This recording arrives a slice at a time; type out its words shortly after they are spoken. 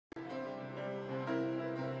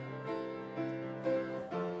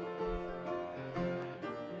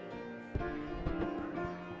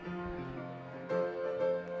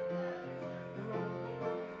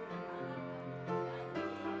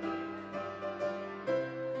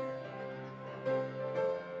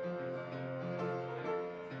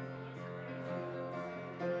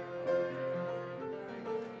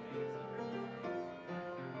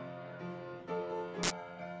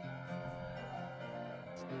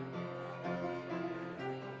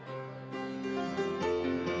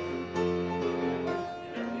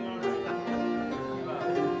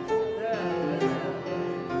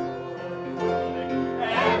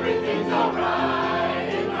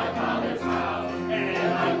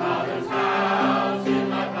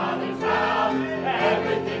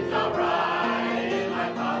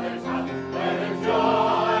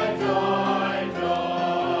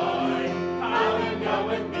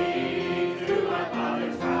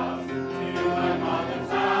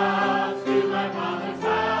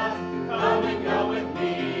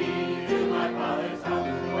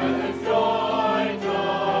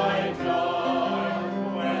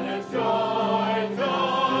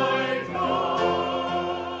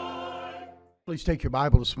Please take your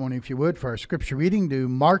Bible this morning, if you would, for our scripture reading to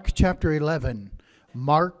Mark chapter 11.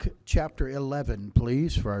 Mark chapter 11,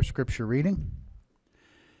 please, for our scripture reading.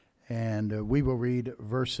 And we will read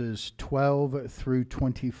verses 12 through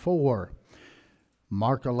 24.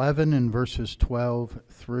 Mark 11 and verses 12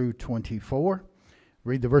 through 24.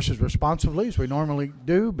 Read the verses responsively, as we normally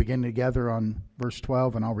do. Begin together on verse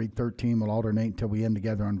 12, and I'll read 13. We'll alternate until we end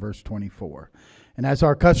together on verse 24. And as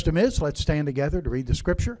our custom is, let's stand together to read the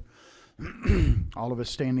scripture. All of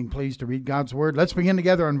us standing, please, to read God's word. Let's begin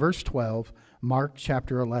together on verse 12, Mark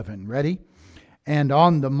chapter 11. Ready? And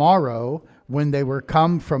on the morrow, when they were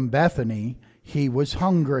come from Bethany, he was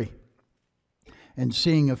hungry. And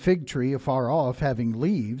seeing a fig tree afar off, having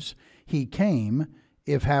leaves, he came,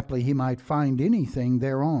 if haply he might find anything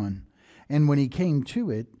thereon. And when he came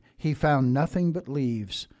to it, he found nothing but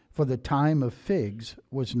leaves, for the time of figs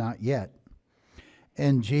was not yet.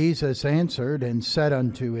 And Jesus answered and said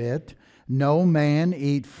unto it, No man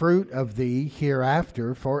eat fruit of thee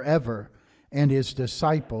hereafter forever. And his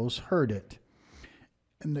disciples heard it.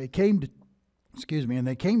 And they came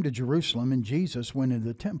to Jerusalem, and Jesus went into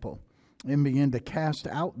the temple and began to cast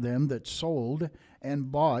out them that sold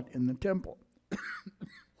and bought in the temple.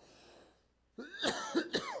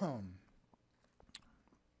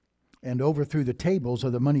 And overthrew the tables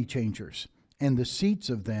of the money changers and the seats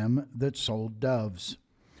of them that sold doves,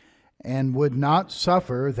 and would not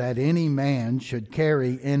suffer that any man should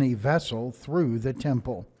carry any vessel through the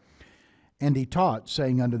temple. And he taught,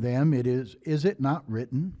 saying unto them, Is it not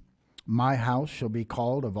written, My house shall be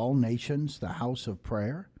called of all nations the house of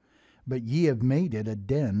prayer? But ye have made it a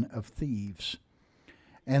den of thieves.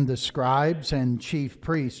 And the scribes and chief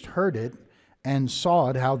priests heard it, and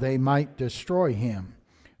sought how they might destroy him.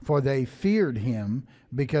 For they feared him,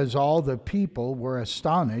 because all the people were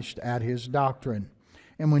astonished at his doctrine.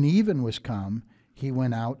 And when even was come, he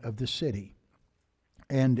went out of the city.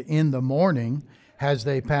 And in the morning, as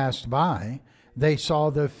they passed by, they saw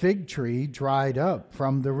the fig tree dried up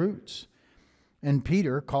from the roots. And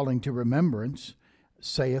Peter, calling to remembrance,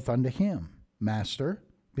 saith unto him, Master,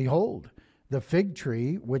 behold, the fig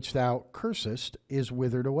tree which thou cursest is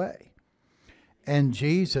withered away. And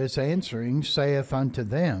Jesus answering saith unto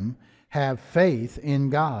them, Have faith in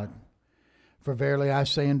God. For verily I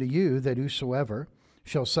say unto you, that whosoever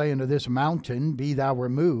shall say unto this mountain, Be thou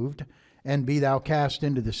removed, and be thou cast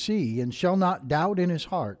into the sea, and shall not doubt in his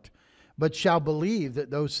heart, but shall believe that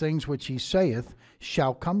those things which he saith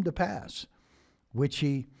shall come to pass,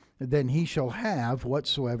 then he shall have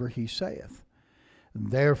whatsoever he saith.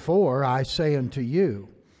 Therefore I say unto you,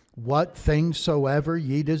 what things soever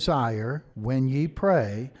ye desire, when ye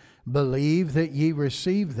pray, believe that ye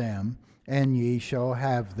receive them, and ye shall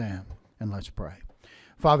have them. And let's pray.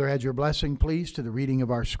 Father, add your blessing, please, to the reading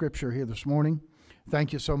of our scripture here this morning.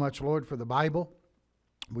 Thank you so much, Lord, for the Bible.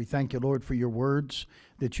 We thank you, Lord, for your words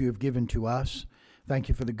that you have given to us. Thank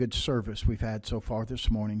you for the good service we've had so far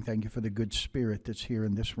this morning. Thank you for the good spirit that's here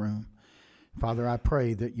in this room. Father, I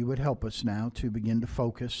pray that you would help us now to begin to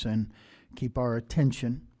focus and keep our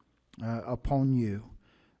attention upon you.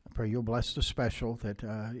 I pray you'll bless the special, that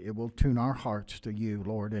it will tune our hearts to you,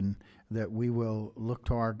 Lord, and that we will look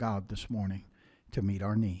to our God this morning to meet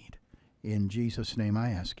our need. In Jesus' name I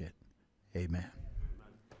ask it. Amen.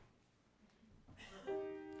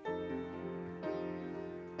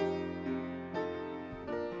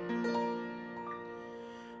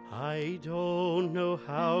 I don't know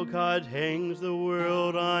how God hangs the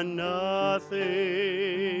world on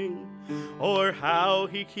nothing, or how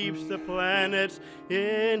he keeps the planets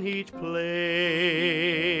in each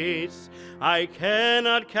place. I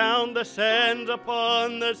cannot count the sands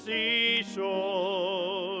upon the seashore,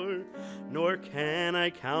 nor can I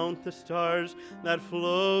count the stars that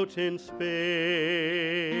float in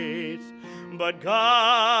space. But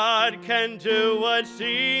God can do what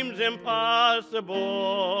seems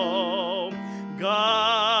impossible.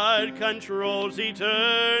 God controls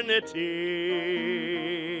eternity.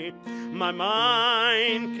 My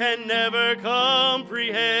mind can never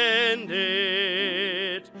comprehend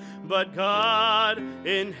it, but God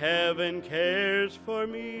in heaven cares for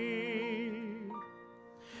me.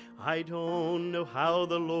 I don't know how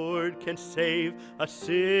the Lord can save a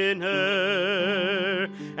sinner,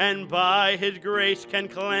 and by his grace can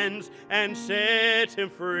cleanse and set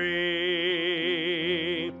him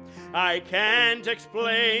free. I can't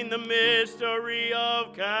explain the mystery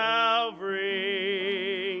of Calvary,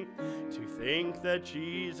 to think that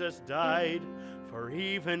Jesus died for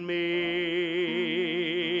even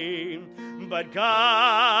me. But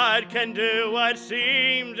God can do what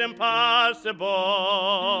seems impossible.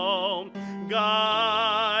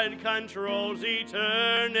 God controls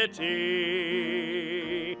eternity.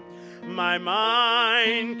 My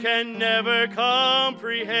mind can never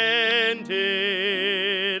comprehend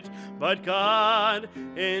it, but God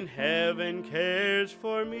in heaven cares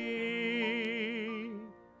for me.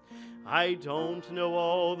 I don't know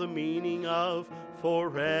all the meaning of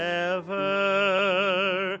forever,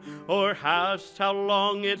 or just how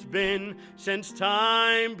long it's been since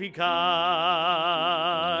time begun.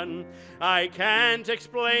 I can't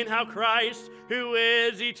explain how Christ, who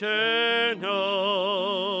is eternal,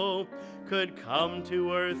 could come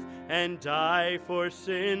to earth and die for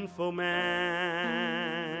sinful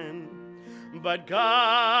man. But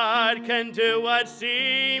God can do what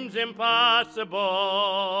seems impossible.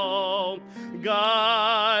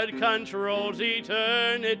 God controls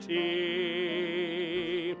eternity.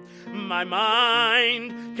 My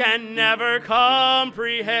mind can never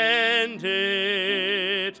comprehend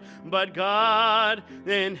it, but God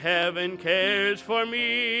in heaven cares for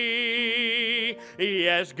me.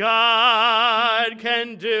 Yes, God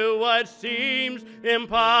can do what seems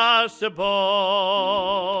impossible.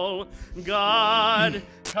 God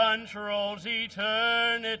controls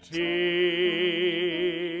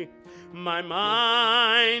eternity. My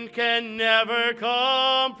mind can never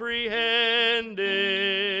comprehend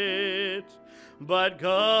it, but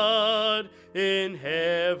God in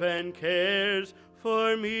heaven cares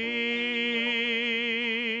for me.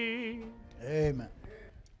 Amen.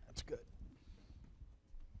 That's good.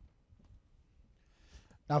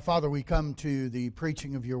 Now, Father, we come to the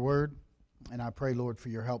preaching of your word, and I pray, Lord, for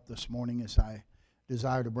your help this morning as I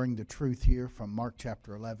desire to bring the truth here from Mark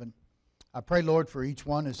chapter 11. I pray, Lord, for each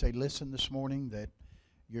one as they listen this morning that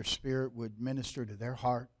your Spirit would minister to their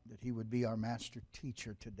heart, that he would be our master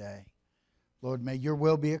teacher today. Lord, may your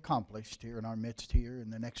will be accomplished here in our midst here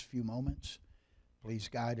in the next few moments. Please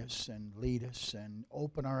guide us and lead us and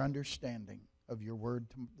open our understanding of your word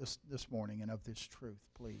this morning and of this truth,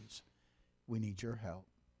 please. We need your help,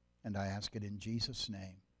 and I ask it in Jesus'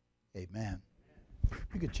 name. Amen.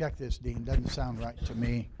 You could check this, Dean. Doesn't sound right to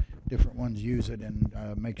me. Different ones use it, and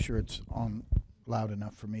make sure it's on loud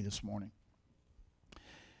enough for me this morning.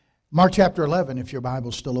 Mark chapter 11, if your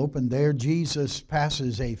Bible's still open there, Jesus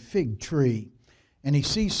passes a fig tree, and he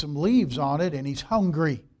sees some leaves on it, and he's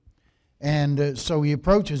hungry. And so he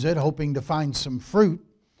approaches it, hoping to find some fruit,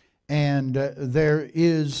 and there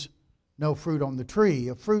is no fruit on the tree.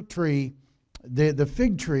 A fruit tree, the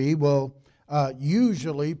fig tree will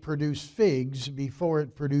usually produce figs before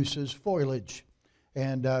it produces foliage.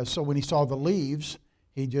 And so when he saw the leaves,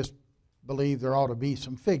 he just believed there ought to be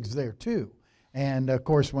some figs there too. And of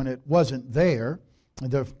course, when it wasn't there,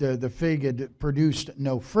 the fig had produced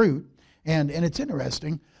no fruit. And it's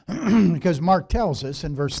interesting because Mark tells us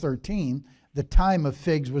in verse 13, the time of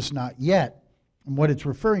figs was not yet. And what it's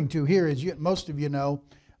referring to here is, most of you know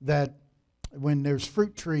that when there's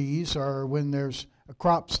fruit trees or when there's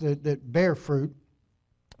crops that bear fruit,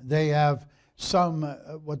 they have some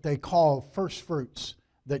what they call first fruits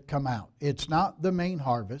that come out. It's not the main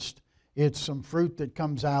harvest. It's some fruit that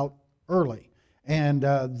comes out early. And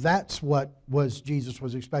that's what Jesus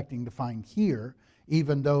was expecting to find here,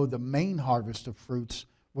 even though the main harvest of fruits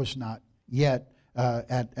was not yet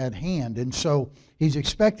at hand. And so he's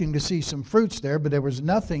expecting to see some fruits there, but there was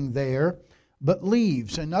nothing there but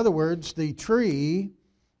leaves. In other words, the tree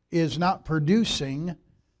is not producing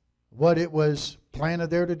what it was planted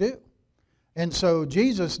there to do. And so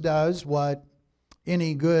Jesus does what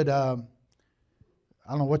any good, I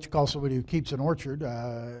don't know what you call somebody who keeps an orchard,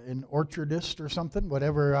 an orchardist or something,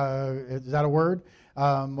 whatever, is that a word?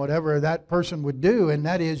 Whatever that person would do, and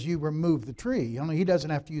that is you remove the tree. He doesn't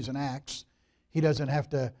have to use an axe. He doesn't have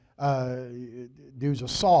to use a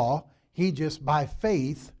saw. He just by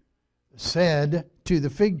faith said to the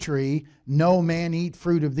fig tree, "No man eat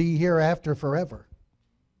fruit of thee hereafter forever."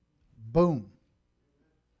 Boom.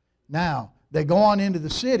 Now, they go on into the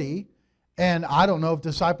city, and I don't know if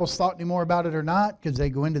disciples thought any more about it or not, because they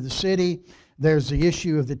go into the city. There's the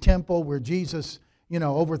issue of the temple where Jesus,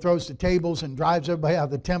 overthrows the tables and drives everybody out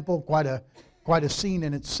of the temple. Quite a scene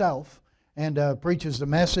in itself, and preaches the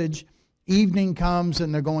message. Evening comes,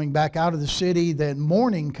 and they're going back out of the city. Then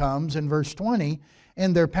morning comes in verse 20,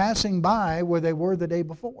 and they're passing by where they were the day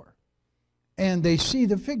before. And they see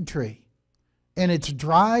the fig tree, and it's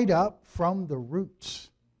dried up from the roots.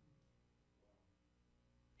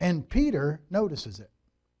 And Peter notices it.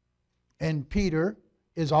 And Peter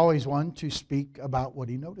is always one to speak about what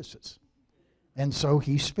he notices. And so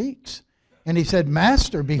he speaks. And he said,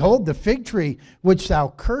 "Master, behold, the fig tree which thou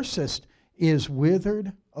cursest is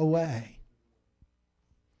withered away."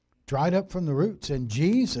 dried up from the roots. And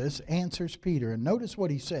Jesus answers Peter. And notice what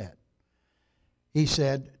he said. He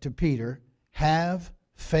said to Peter, have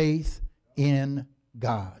faith in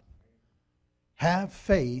God. Have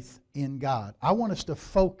faith in God. I want us to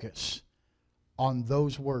focus on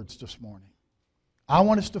those words this morning. I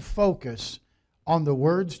want us to focus on the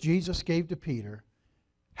words Jesus gave to Peter.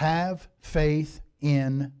 Have faith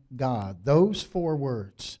in God. Those 4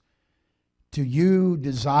 words. To you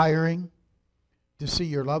desiring to see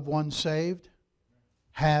your loved ones saved,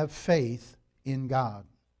 have faith in God.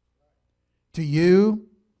 To you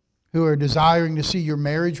who are desiring to see your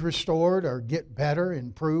marriage restored or get better,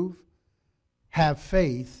 improve, have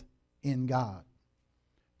faith in God.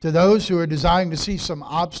 To those who are desiring to see some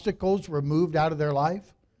obstacles removed out of their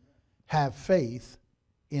life, have faith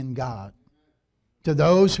in God. To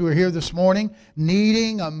those who are here this morning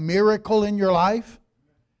needing a miracle in your life,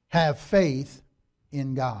 have faith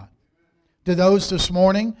in God. To those this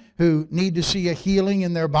morning who need to see a healing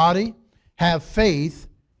in their body, have faith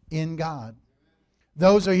in God.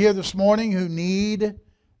 Those are here this morning who need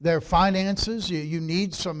their finances, you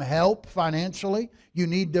need some help financially, you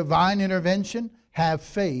need divine intervention, have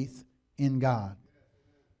faith in God.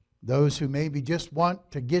 Those who maybe just want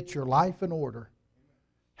to get your life in order,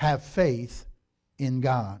 have faith in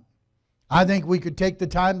God. I think we could take the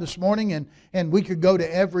time this morning and we could go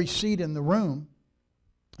to every seat in the room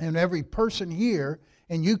and every person here,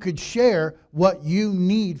 and you could share what you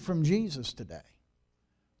need from Jesus today.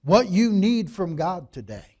 What you need from God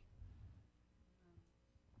today.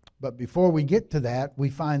 But before we get to that, we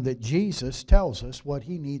find that Jesus tells us what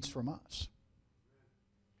He needs from us.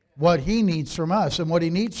 What He needs from us. And what He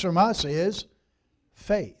needs from us is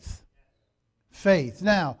faith. Faith.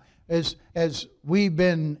 Now, as we've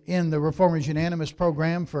been in the Reformers Unanimous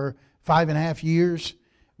program for 5.5 years,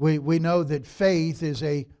 we know that faith is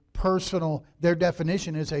a personal, their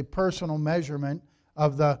definition is a personal measurement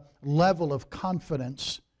of the level of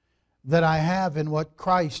confidence that I have in what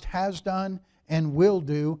Christ has done and will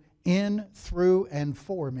do in, through, and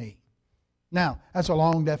for me. Now, that's a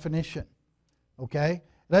long definition. Okay?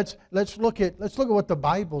 Let's look at what the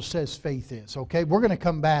Bible says faith is. Okay? We're going to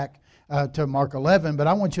come back to Mark 11, but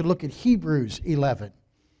I want you to look at Hebrews 11.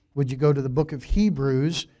 Would you go to the book of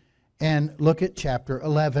Hebrews and look at chapter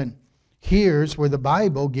 11? Here's where the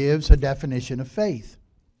Bible gives a definition of faith.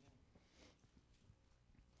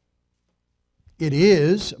 It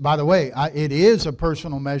is, by the way, it is a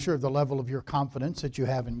personal measure of the level of your confidence that you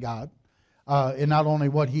have in God. In not only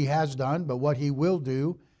what He has done, but what He will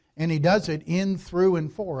do. And He does it in, through,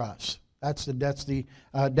 and for us. That's the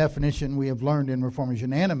definition we have learned in Reformers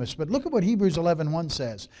Unanimous. But look at what Hebrews 11:1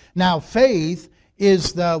 says. Now faith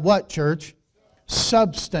is the what, church?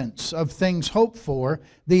 Substance of things hoped for,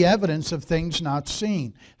 the evidence of things not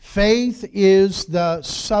seen. Faith is the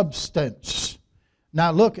substance.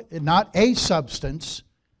 Now look, not a substance,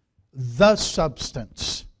 the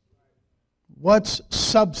substance. What's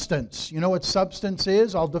substance? You know what substance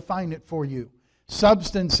is? I'll define it for you.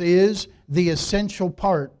 Substance is the essential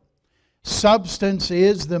part. Substance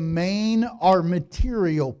is the main or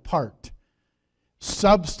material part.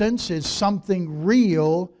 Substance is something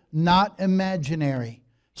real, not imaginary.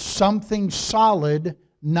 Something solid,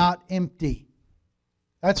 not empty.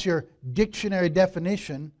 That's your dictionary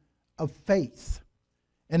definition of faith.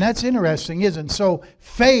 And that's interesting, isn't it? So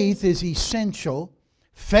faith is essential.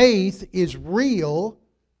 Faith is real,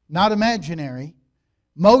 not imaginary.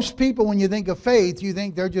 Most people, when you think of faith, you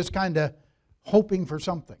think they're just kind of hoping for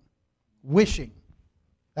something, wishing.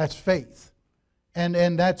 That's faith. And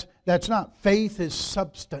that's not. Faith is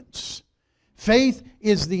substance. Faith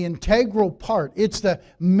is the integral part. It's the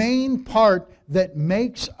main part that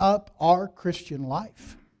makes up our Christian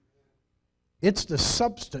life. It's the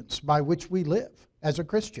substance by which we live as a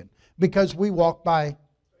Christian, because we walk by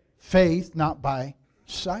faith, not by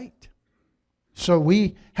sight. So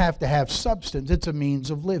we have to have substance. It's a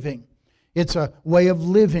means of living. It's a way of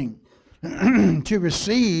living to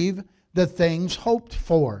receive the things hoped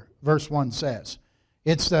for, verse 1 says.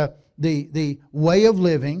 It's the way of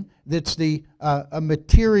living that's a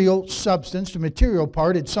material substance, the material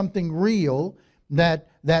part. It's something real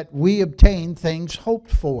that we obtain things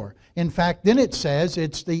hoped for. In fact, then it says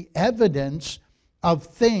it's the evidence of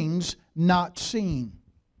things not seen.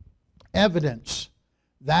 Evidence.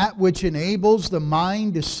 That which enables the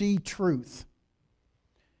mind to see truth.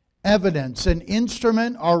 Evidence. An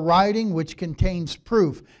instrument or writing which contains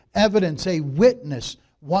proof. Evidence. A witness.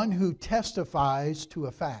 One who testifies to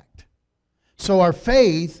a fact. So our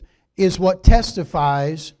faith is what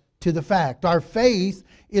testifies to the fact. Our faith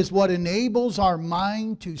is what enables our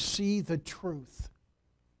mind to see the truth.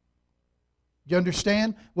 Do you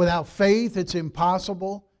understand? Without faith, it's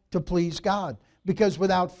impossible to please God. Because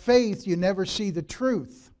without faith, you never see the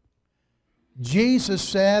truth. Jesus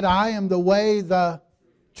said, I am the way, the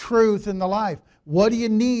truth, and the life. What do you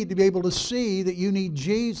need to be able to see that you need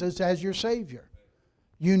Jesus as your Savior?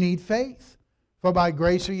 You need faith. For by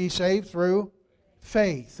grace are ye saved through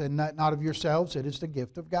faith, and not of yourselves. It is the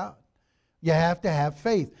gift of God. You have to have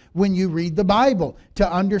faith. When you read the Bible, to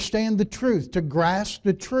understand the truth, to grasp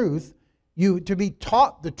the truth, to be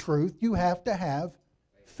taught the truth, you have to have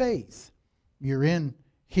faith. You're in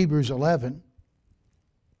Hebrews 11.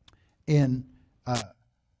 In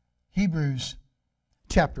Hebrews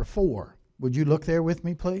chapter 4. Would you look there with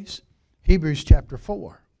me, please? Hebrews chapter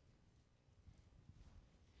 4.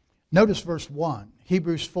 Notice verse 1.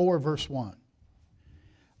 Hebrews 4, verse 1.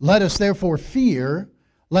 Let us therefore fear,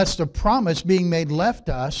 lest a promise being made left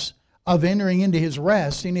us of entering into His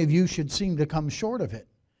rest, any of you should seem to come short of it.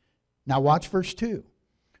 Now watch verse 2.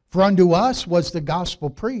 For unto us was the gospel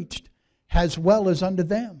preached, as well as unto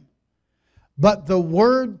them. But the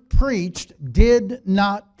word preached did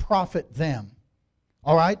not profit them.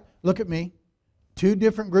 All right, look at me. Two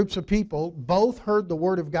different groups of people, both heard the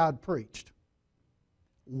Word of God preached.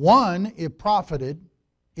 One, it profited,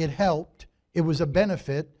 it helped, it was a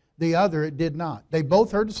benefit. The other, it did not. They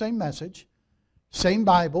both heard the same message, same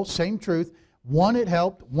Bible, same truth. One it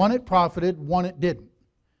helped, one it profited, one it didn't.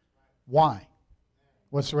 Why?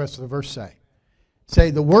 What's the rest of the verse say?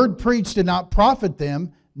 Say, the word preached did not profit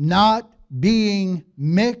them, not being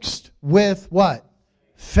mixed with what?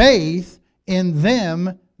 Faith in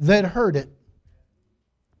them that heard it.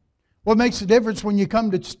 What makes the difference when you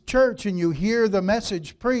come to church and you hear the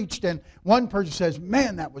message preached and one person says,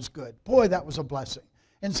 man, that was good. Boy, that was a blessing.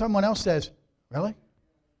 And someone else says, really?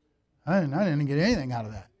 I didn't get anything out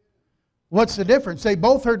of that. What's the difference? They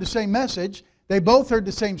both heard the same message. They both heard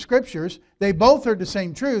the same scriptures. They both heard the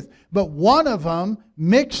same truth. But one of them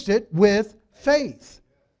mixed it with faith.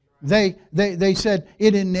 They said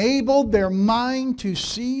it enabled their mind to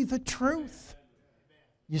see the truth.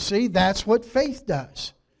 You see, that's what faith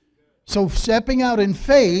does. So stepping out in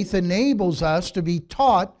faith enables us to be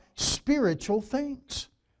taught spiritual things.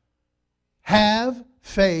 Have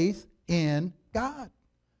faith in God.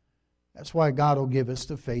 That's why God will give us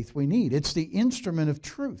the faith we need. It's the instrument of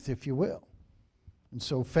truth, if you will. And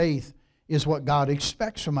so faith is what God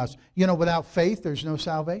expects from us. You know, without faith, there's no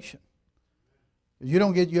salvation.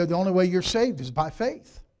 The only way you're saved is by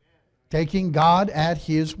faith. Taking God at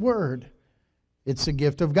His word. It's the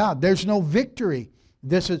gift of God. There's no victory.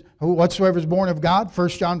 This is whatsoever is born of God, 1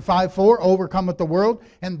 John 5:4, overcometh the world.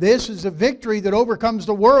 And this is the victory that overcomes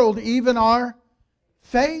the world, even our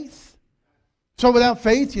faith. So without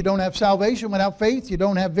faith, you don't have salvation. Without faith, you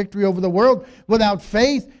don't have victory over the world. Without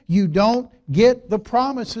faith, you don't get the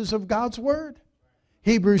promises of God's word.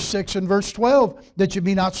 Hebrews 6 and verse 12, that you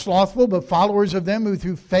be not slothful, but followers of them who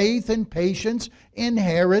through faith and patience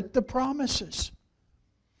inherit the promises.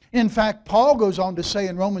 In fact, Paul goes on to say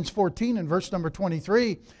in Romans 14 and verse number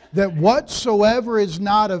 23 that whatsoever is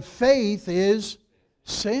not of faith is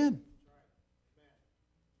sin.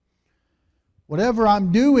 Whatever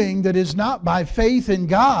I'm doing that is not by faith in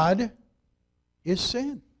God is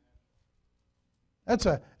sin.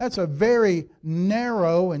 That's a very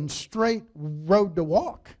narrow and straight road to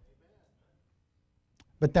walk.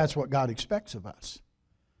 But that's what God expects of us.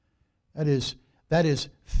 That is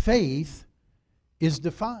faith is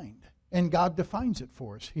defined. And God defines it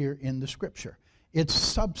for us here in the Scripture. It's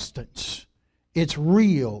substance. It's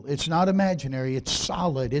real. It's not imaginary. It's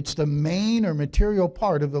solid. It's the main or material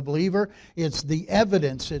part of the believer. It's the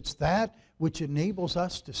evidence. It's that which enables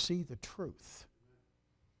us to see the truth.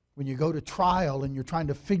 When you go to trial and you're trying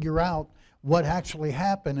to figure out what actually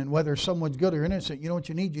happened and whether someone's good or innocent, you know what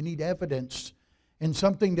you need? You need evidence and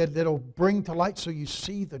something that'll bring to light so you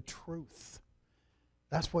see the truth.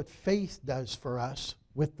 That's what faith does for us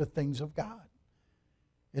with the things of God.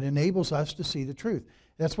 It enables us to see the truth.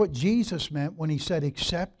 That's what Jesus meant when He said,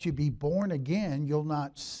 except you be born again, you'll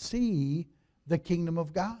not see the kingdom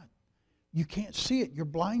of God. You can't see it. You're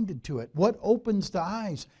blinded to it. What opens the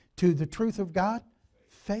eyes to the truth of God?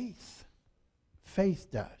 Faith.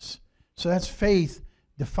 Faith does. So that's faith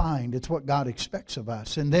defined. It's what God expects of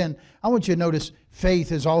us. And then I want you to notice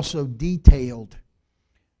faith is also detailed.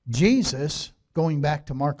 Jesus, going back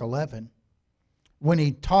to Mark 11, when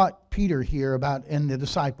He taught Peter here about, and the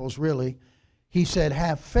disciples really, He said,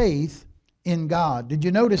 have faith in God. Did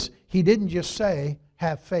you notice He didn't just say,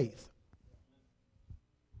 have faith?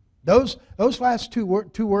 Those last two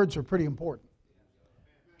words are pretty important.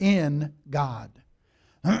 In God.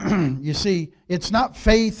 You see, it's not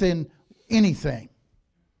faith in anything.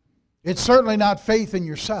 It's certainly not faith in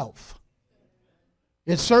yourself.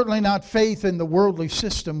 It's certainly not faith in the worldly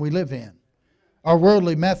system we live in, our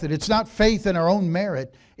worldly method. It's not faith in our own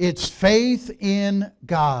merit. It's faith in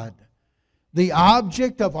God. The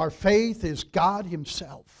object of our faith is God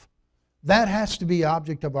Himself. That has to be the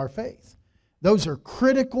object of our faith. Those are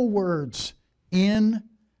critical words, in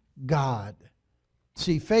God.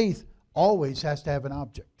 See, faith always has to have an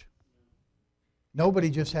object. Nobody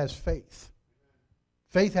just has faith.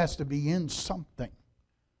 Faith has to be in something.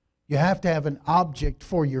 You have to have an object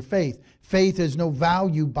for your faith. Faith has no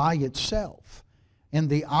value by itself. And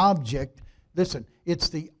the object, listen, it's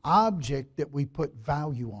the object that we put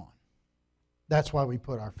value on. That's why we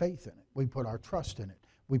put our faith in it. We put our trust in it.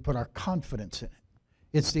 We put our confidence in it.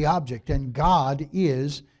 It's the object, and God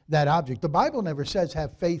is that object. The Bible never says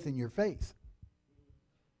have faith in your faith.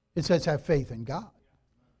 It says have faith in God.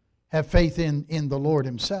 Have faith in the Lord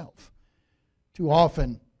Himself. Too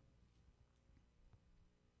often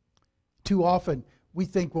we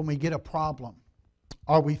think when we get a problem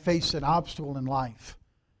or we face an obstacle in life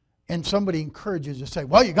and somebody encourages us to say,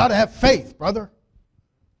 well, you got to have faith, brother.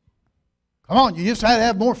 Come on, you just have to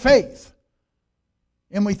have more faith.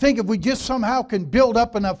 And we think if we just somehow can build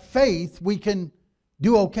up enough faith, we can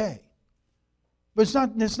do okay. But it's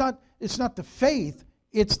not the faith,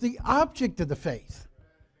 it's the object of the faith.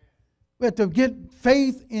 We have to get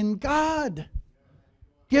faith in God.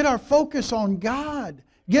 Get our focus on God.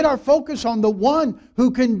 Get our focus on the one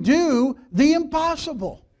who can do the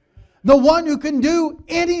impossible. The one who can do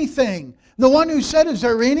anything. The one who said, is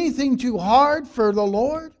there anything too hard for the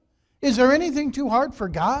Lord? Is there anything too hard for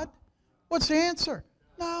God? What's the answer?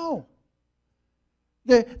 No.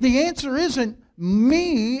 The answer isn't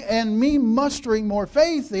me and me mustering more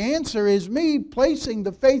faith. The answer is me placing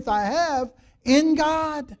the faith I have in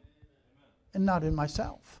God and not in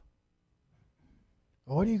myself.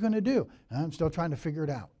 What are you going to do? I'm still trying to figure it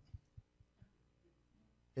out.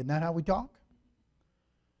 Isn't that how we talk?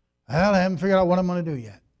 Well, I haven't figured out what I'm going to do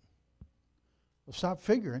yet. Well, stop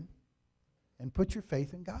figuring and put your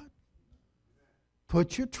faith in God.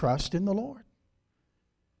 Put your trust in the Lord.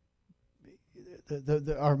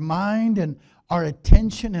 Our mind and our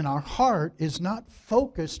attention and our heart is not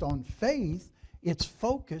focused on faith. It's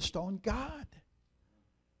focused on God.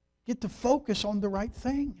 Get to focus on the right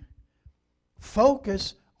thing.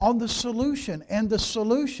 Focus on the solution. And the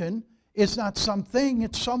solution is not something,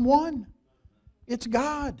 it's someone. It's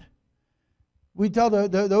God. We tell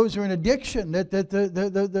those who are in addiction that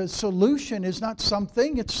the solution is not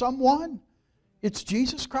something, it's someone. It's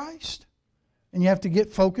Jesus Christ. And you have to get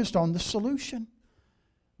focused on the solution.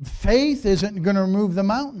 Faith isn't going to remove the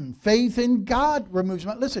mountain. Faith in God removes the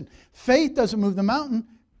mountain. Listen, faith doesn't move the mountain.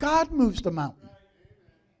 God moves the mountain.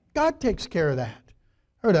 God takes care of that.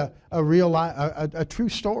 Heard a true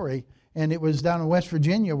story, and it was down in West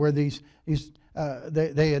Virginia where they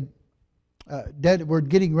were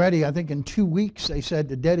getting ready. I think in 2 weeks they said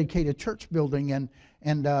to dedicate a church building, and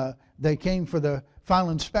they came for the final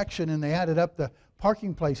inspection, and they added up the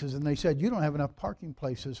parking places, and they said you don't have enough parking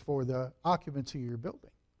places for the occupancy of your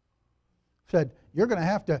building. Said you're going to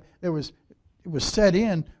have to. It was set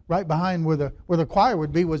in right behind where the choir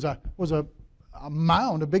would be was a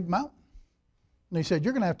mound, a big mountain. And they said,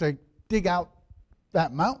 you're going to have to dig out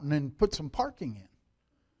that mountain and put some parking in.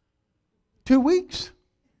 2 weeks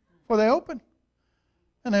before they open.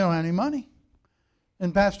 And they don't have any money.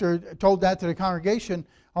 And Pastor told that to the congregation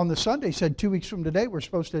on the Sunday. He said, 2 weeks from today, we're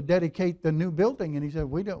supposed to dedicate the new building. And he said,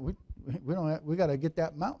 we got to get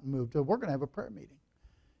that mountain moved. So we're going to have a prayer meeting.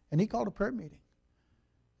 And he called a prayer meeting.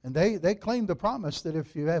 And they claimed the promise that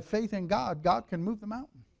if you have faith in God, God can move the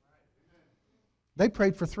mountain. They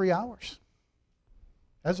prayed for 3 hours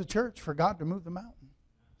as a church for God to move the mountain.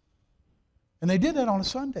 And they did that on a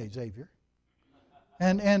Sunday, Xavier.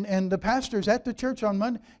 And the pastor's at the church on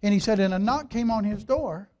Monday, and he said, and a knock came on his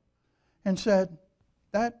door and said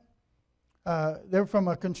that they're from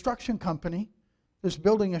a construction company that's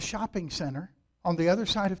building a shopping center on the other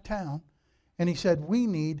side of town, and he said, we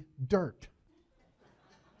need dirt.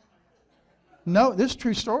 No, this is a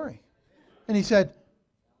true story. And he said,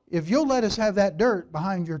 if you'll let us have that dirt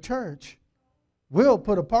behind your church, we'll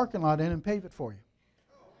put a parking lot in and pave it for you.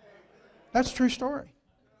 That's a true story.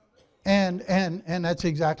 And that's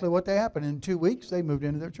exactly what they happened. In 2 weeks, they moved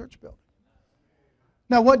into their church building.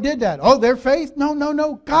 Now, what did that? Oh, their faith?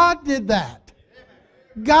 No. God did that.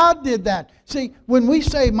 God did that. See, when we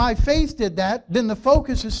say my faith did that, then the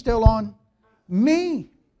focus is still on me.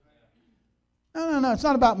 No. It's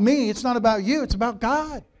not about me. It's not about you. It's about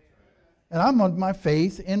God. And I'm on my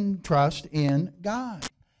faith and trust in God.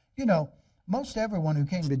 You know, most everyone who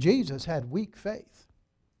came to Jesus had weak faith.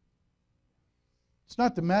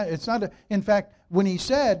 It's not in fact, when he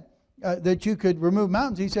said that you could remove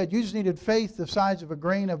mountains, he said you just needed faith the size of a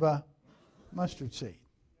grain of a mustard seed.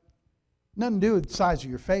 Nothing to do with the size of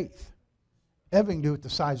your faith. Everything to do with the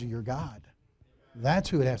size of your God. That's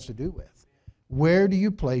who it has to do with. Where do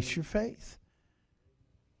you place your faith?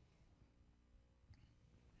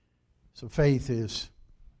 So faith is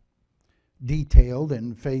detailed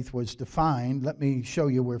and faith was defined. Let me show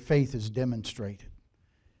you where faith is demonstrated.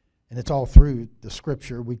 And it's all through the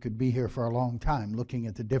Scripture. We could be here for a long time looking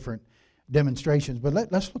at the different demonstrations. But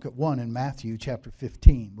let's look at one in Matthew chapter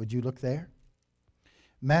 15. Would you look there?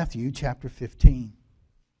 Matthew chapter 15.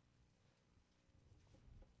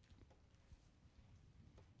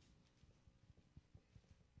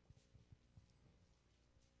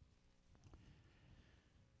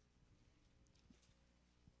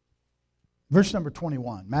 Verse number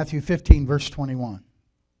 21. Matthew 15, verse 21.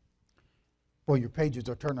 Boy, your pages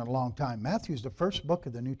are turning a long time. Matthew's the first book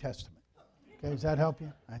of the New Testament. Okay, does that help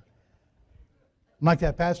you? I'm like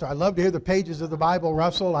that, Pastor. I love to hear the pages of the Bible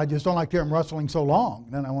rustle. I just don't like to hear them rustling so long.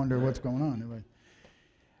 Then I wonder what's going on.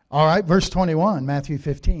 All right, verse 21, Matthew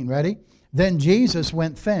 15. Ready? Then Jesus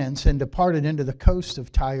went thence and departed into the coast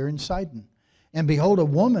of Tyre and Sidon. And behold, a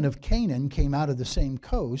woman of Canaan came out of the same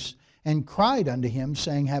coast and cried unto him,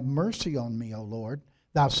 saying, Have mercy on me, O Lord,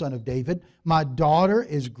 thou son of David. My daughter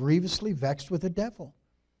is grievously vexed with a devil.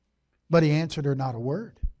 But he answered her not a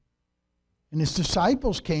word. And his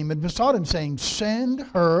disciples came and besought him, saying, Send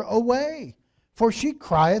her away, for she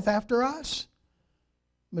crieth after us.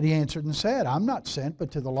 But he answered and said, I'm not sent but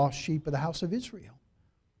to the lost sheep of the house of Israel.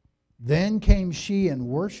 Then came she and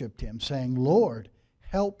worshipped him, saying, Lord,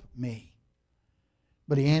 help me.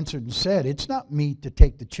 But he answered and said, It's not meet to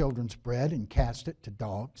take the children's bread and cast it to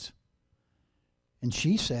dogs. And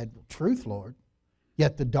she said, Truth, Lord,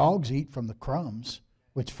 yet the dogs eat from the crumbs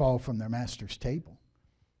which fall from their master's table.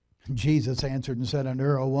 And Jesus answered and said unto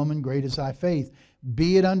her, O woman, great is thy faith.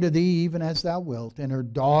 Be it unto thee even as thou wilt. And her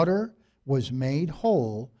daughter was made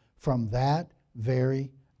whole from that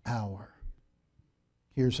very hour.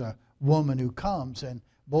 Here's a woman who comes, and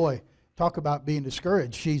boy, talk about being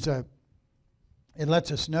discouraged. It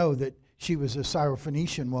lets us know that she was a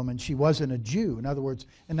Syrophoenician woman. She wasn't a Jew. In other words,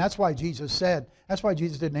 and that's why Jesus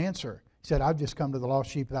didn't answer. He said, I've just come to the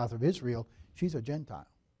lost sheep of the house of Israel. She's a Gentile.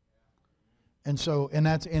 And so, and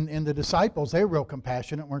that's in the disciples, they were real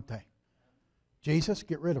compassionate, weren't they? Jesus,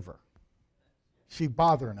 get rid of her. She's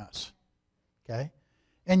bothering us. Okay?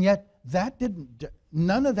 And yet,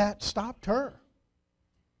 none of that stopped her.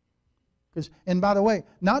 And by the way,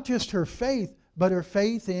 not just her faith, but her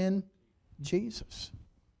faith in Jesus.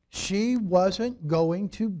 She wasn't going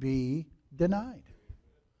to be denied.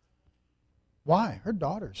 Why? Her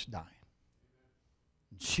daughter's dying.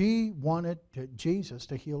 She wanted Jesus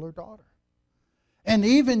to heal her daughter. And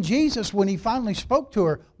even Jesus, when he finally spoke to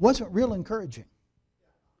her, wasn't real encouraging.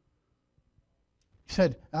 He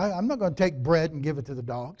said, I'm not going to take bread and give it to the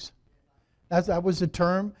dogs. That was the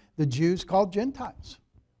term the Jews called Gentiles.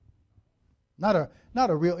 Not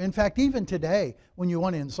a real, in fact, even today, when you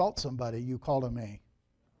want to insult somebody, you call them a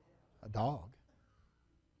dog.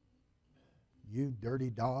 You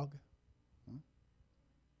dirty dog. Huh?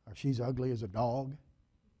 Or she's ugly as a dog.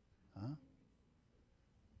 Huh?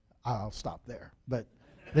 I'll stop there. But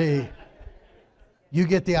you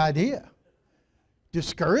get the idea.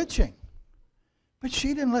 Discouraging. But she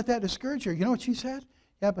didn't let that discourage her. You know what she said?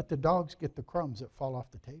 Yeah, but the dogs get the crumbs that fall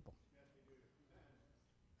off the table.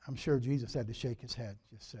 I'm sure Jesus had to shake his head,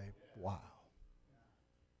 just say, wow.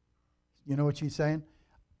 You know what she's saying?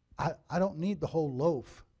 I don't need the whole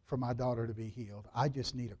loaf for my daughter to be healed. I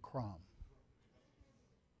just need a crumb.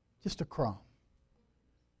 Just a crumb.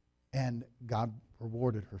 And God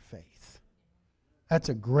rewarded her faith. That's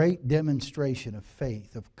a great demonstration of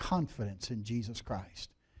faith, of confidence in Jesus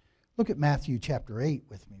Christ. Look at Matthew chapter 8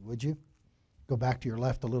 with me, would you? Go back to your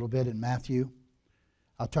left a little bit in Matthew.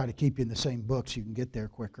 I'll try to keep you in the same book so you can get there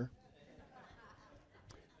quicker.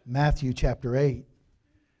 Matthew chapter 8,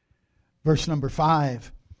 verse number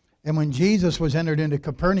 5. And when Jesus was entered into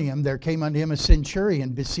Capernaum, there came unto him a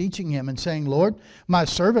centurion, beseeching him and saying, Lord, my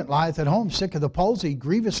servant lieth at home, sick of the palsy,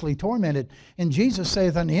 grievously tormented. And Jesus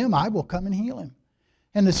saith unto him, I will come and heal him.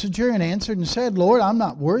 And the centurion answered and said, Lord, I'm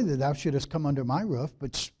not worthy that thou shouldest come under my roof,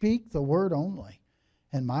 but speak the word only,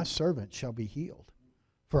 and my servant shall be healed.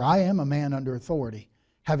 For I am a man under authority,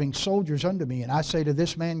 having soldiers under me. And I say to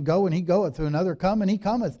this man, go, and he goeth, to another, come, and he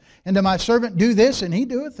cometh. And to my servant, do this, and he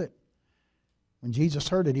doeth it. When Jesus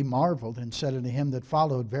heard it, he marveled, and said unto him that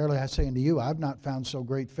followed, Verily I say unto you, I have not found so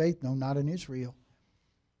great faith, no, not in Israel.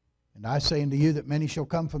 And I say unto you that many shall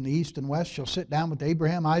come from the east and west, shall sit down with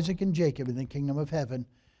Abraham, Isaac, and Jacob in the kingdom of heaven.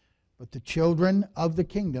 But the children of the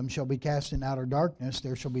kingdom shall be cast in outer darkness.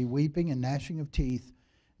 There shall be weeping and gnashing of teeth.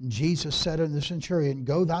 And Jesus said unto the centurion,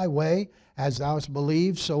 Go thy way, as thou hast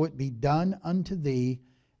believed, so it be done unto thee.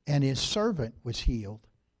 And his servant was healed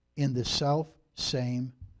in the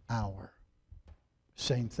self-same hour.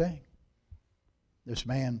 Same thing. This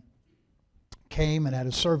man came and had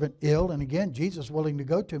a servant ill, and again, Jesus was willing to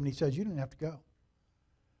go to him, and he says, you don't have to go.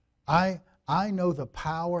 I know the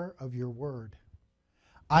power of your word.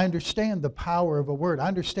 I understand the power of a word. I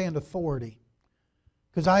understand authority.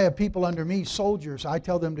 Because I have people under me, soldiers. I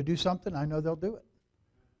tell them to do something, I know they'll do it.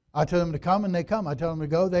 I tell them to come, and they come. I tell them to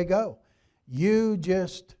go, they go. You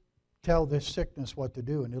just tell this sickness what to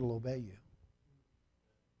do, and it'll obey you.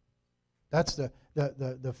 That's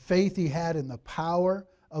the faith he had in the power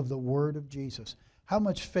of the word of Jesus. How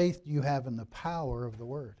much faith do you have in the power of the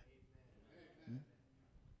word?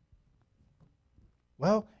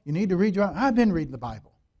 Well, you need to read your... I've been reading the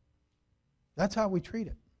Bible. That's how we treat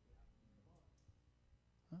it.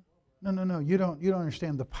 No. You don't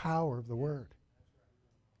understand the power of the word.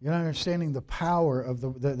 You're not understanding the power of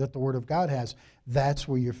that the Word of God has. That's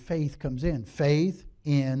where your faith comes in. Faith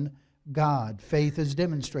in God. Faith is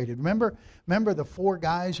demonstrated. Remember the 4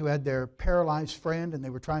 guys who had their paralyzed friend and they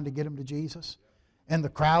were trying to get him to Jesus? And the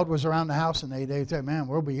crowd was around the house and they said, man,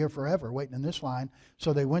 we'll be here forever waiting in this line.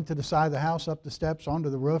 So they went to the side of the house, up the steps, onto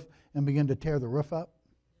the roof, and began to tear the roof up.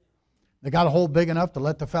 They got a hole big enough to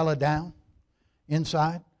let the fella down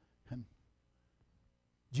inside. And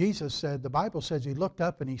Jesus said, the Bible says he looked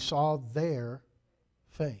up and he saw their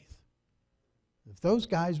faith. If those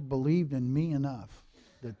guys believed in me enough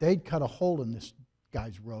that they'd cut a hole in this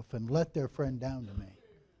guy's roof and let their friend down to me,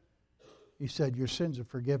 he said, your sins are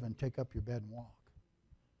forgiven. Take up your bed and walk.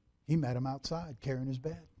 He met him outside carrying his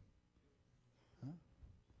bed. Huh?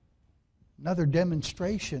 Another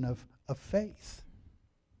demonstration of faith.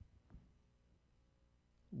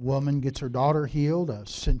 Woman gets her daughter healed. A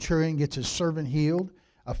centurion gets his servant healed.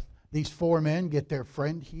 These 4 men get their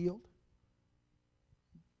friend healed.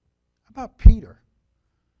 How about Peter?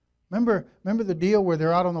 Remember the deal where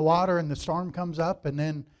they're out on the water and the storm comes up and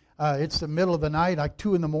then it's the middle of the night, like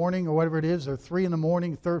 2 in the morning or whatever it is, or 3 in the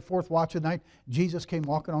morning, 3rd, 4th watch of the night. Jesus came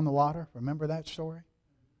walking on the water. Remember that story?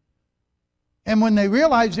 And when they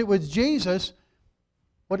realized it was Jesus,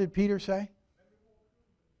 what did Peter say?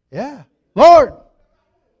 Yeah. Lord,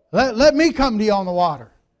 let me come to you on the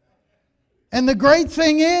water. And the great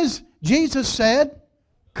thing is, Jesus said,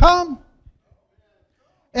 come.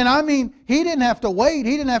 And I mean, he didn't have to wait.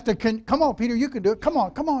 He didn't have to, come on, Peter, you can do it. Come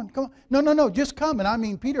on. No, just come. And I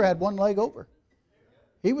mean, Peter had one leg over.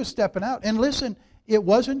 He was stepping out. And listen, it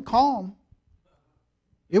wasn't calm.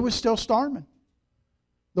 It was still storming.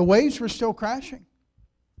 The waves were still crashing.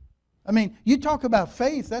 I mean, you talk about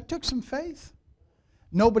faith. That took some faith.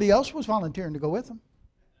 Nobody else was volunteering to go with him.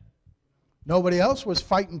 Nobody else was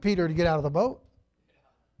fighting Peter to get out of the boat.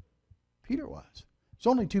 Peter was. There's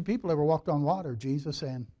only 2 people ever walked on water, Jesus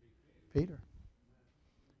and Peter.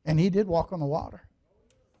 And he did walk on the water.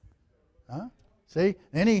 Huh? See?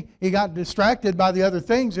 Then he got distracted by the other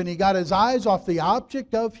things and he got his eyes off the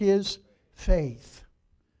object of his faith.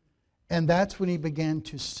 And that's when he began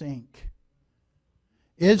to sink.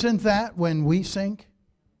 Isn't that when we sink?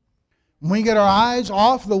 When we get our eyes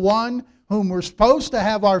off the one whom we're supposed to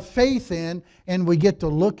have our faith in and we get to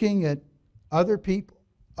looking at other people,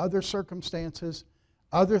 other circumstances,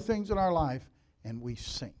 other things in our life, and we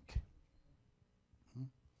sink.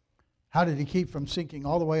 How did he keep from sinking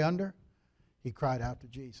all the way under? He cried out to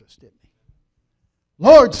Jesus, didn't he?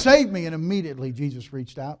 Lord, save me! And immediately Jesus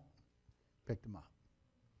reached out, picked him up,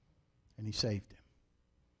 and he saved him.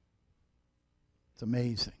 It's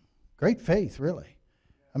amazing. Great faith, really.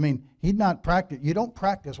 I mean, he'd not practiced. You don't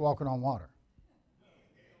practice walking on water.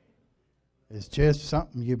 It's just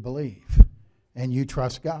something you believe and you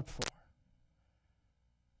trust God for.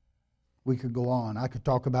 We could go on. I could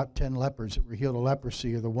talk about 10 lepers that were healed of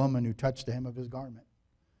leprosy, or the woman who touched the hem of his garment,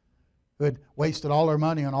 who had wasted all her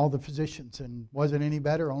money on all the physicians and wasn't any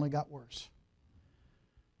better, only got worse.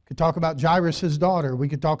 Could talk about Jairus' daughter. We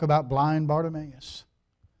could talk about blind Bartimaeus.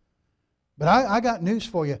 But I got news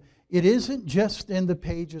for you. It isn't just in the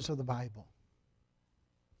pages of the Bible.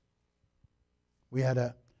 We had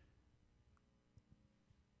a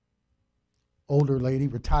older lady,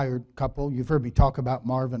 retired couple. You've heard me talk about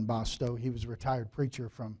Marvin Bostow. He was a retired preacher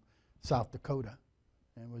from South Dakota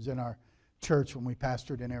and was in our church when we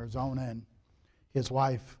pastored in Arizona. And his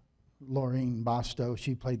wife, Laureen Bostow,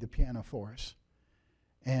 she played the piano for us.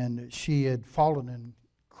 And she had fallen and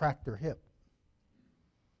cracked her hip.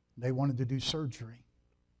 They wanted to do surgery.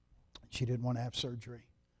 She didn't want to have surgery.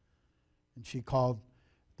 And she called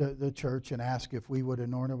the church and asked if we would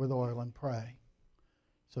anoint her with oil and pray.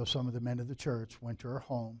 So some of the men of the church went to her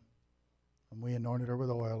home, and we anointed her with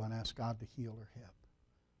oil and asked God to heal her hip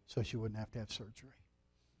so she wouldn't have to have surgery.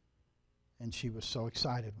 And she was so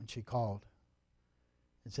excited when she called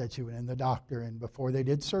and said she went in the doctor, and before they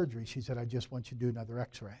did surgery, she said, I just want you to do another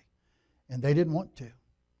x-ray. And they didn't want to.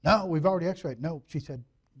 No, we've already x-rayed. No, she said,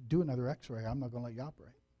 do another x-ray. I'm not going to let you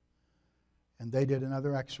operate. And they did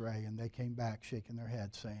another x-ray, and they came back shaking their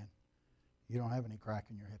head saying, you don't have any crack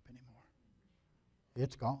in your hip anymore.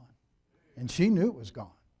 It's gone. And she knew it was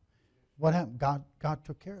gone. What happened? God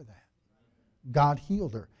took care of that. God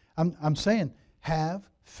healed her. I'm saying, have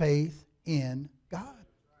faith in God.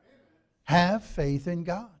 Have faith in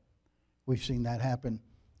God. We've seen that happen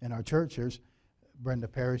in our church. There's Brenda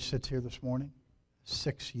Parrish sits here this morning,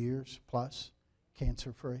 6 years plus,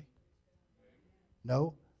 cancer-free.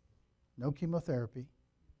 No chemotherapy.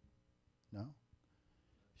 No.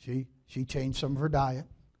 She changed some of her diet,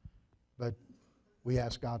 but we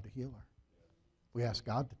asked God to heal her. We asked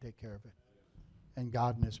God to take care of it. And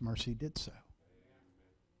God in His mercy did so.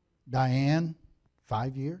 Diane,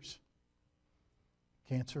 5 years,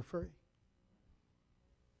 cancer-free.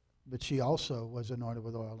 But she also was anointed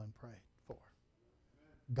with oil and prayed for.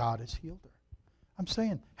 God has healed her. I'm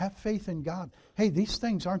saying, have faith in God. Hey, these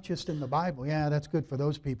things aren't just in the Bible. Yeah, that's good for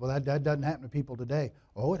those people. That doesn't happen to people today.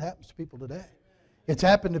 Oh, it happens to people today. It's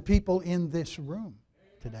happened to people in this room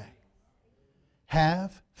today.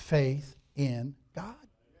 Have faith in God.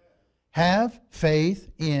 Have faith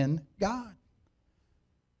in God.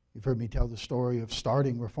 You've heard me tell the story of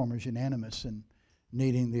starting Reformers Unanimous and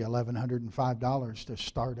needing the $1,105 to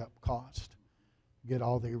start-up cost. Get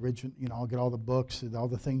all the original, get all the books and all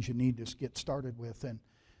the things you need to get started with, and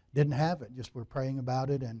didn't have it. Just were praying about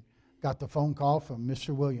it and got the phone call from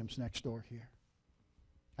Mr. Williams next door here,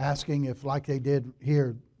 asking if, like they did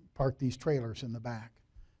here, park these trailers in the back.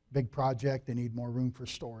 Big project, they need more room for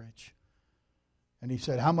storage. And he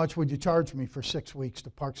said, how much would you charge me for 6 weeks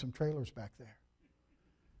to park some trailers back there?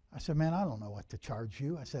 I said, man, I don't know what to charge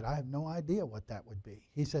you. I said, I have no idea what that would be.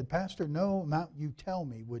 He said, Pastor, no amount you tell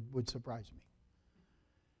me would surprise me.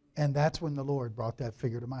 And that's when the Lord brought that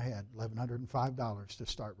figure to my head, $1,105 to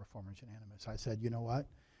start Reformers Unanimous. I said, you know what?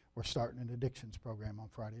 We're starting an addictions program on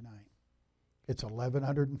Friday night. It's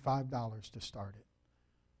 $1,105 to start it.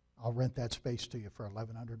 I'll rent that space to you for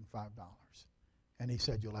 $1,105. And he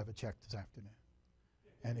said, you'll have a check this afternoon.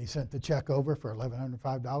 And he sent the check over for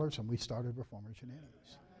 $1,105, and we started Reformers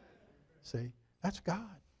Unanimous. See, that's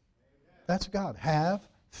God. That's God. Have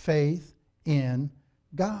faith in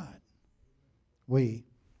God. It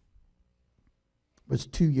was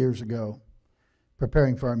 2 years ago,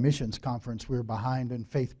 preparing for our missions conference. We were behind in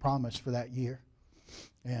Faith Promise for that year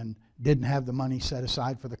and didn't have the money set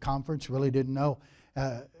aside for the conference, really didn't know.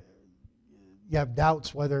 You have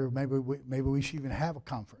doubts whether maybe we should even have a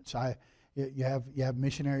conference. You have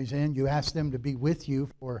missionaries in. You ask them to be with you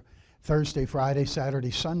for Thursday, Friday,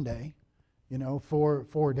 Saturday, Sunday,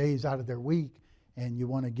 4 days out of their week, and you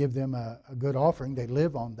want to give them a good offering. They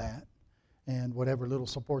live on that and whatever little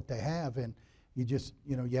support they have, and you just,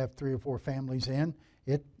 you have 3 or 4 families in.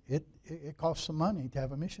 It costs some money to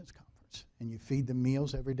have a missions conference, and you feed them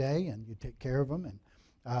meals every day, and you take care of them, and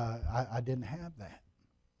I didn't have that.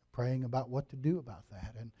 Praying about what to do about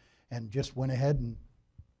that, and just went ahead and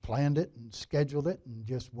planned it and scheduled it and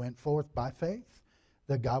just went forth by faith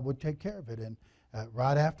that God would take care of it. And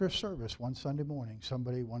right after a service one Sunday morning,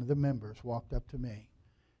 one of the members walked up to me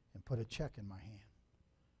and put a check in my hand.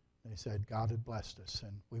 They said God had blessed us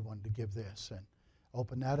and we wanted to give this, and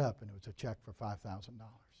opened that up, and it was a check for $5,000.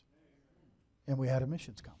 And we had a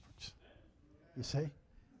missions conference. You see?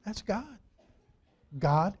 That's God.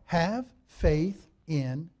 God, have faith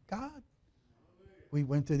in God. We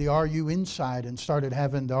went to the RU inside and started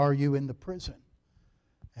having the RU in the prison.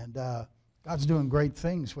 And God's doing great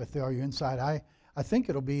things with the RU inside. I think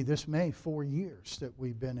it'll be this May 4 years that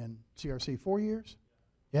we've been in CRC. 4 years?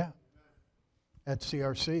 Yeah. At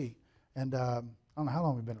CRC. And I don't know how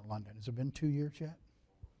long we've been at London. Has it been 2 years yet?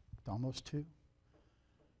 Almost 2.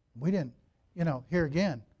 We didn't, here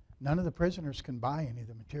again, none of the prisoners can buy any of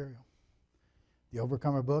the material. The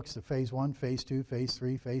Overcomer books, the Phase 1, Phase 2, Phase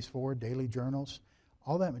 3, Phase 4, daily journals,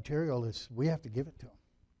 all that material we have to give it to them.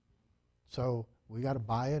 So we got to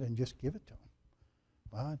buy it and just give it to them.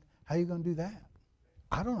 Well, how are you going to do that?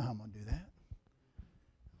 I don't know how I'm going to do that.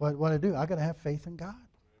 What I do, I got to have faith in God.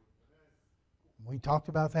 We talked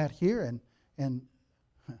about that here, and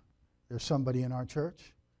there's somebody in our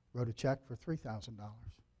church wrote a check for $3,000.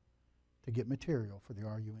 to get material for the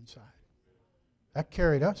RU inside. That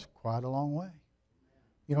carried us quite a long way.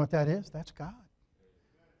 You know what that is? That's God.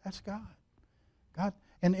 That's God. God.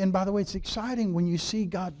 And by the way, it's exciting when you see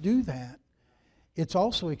God do that. It's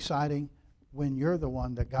also exciting when you're the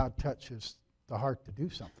one that God touches the heart to do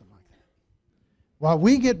something like that. While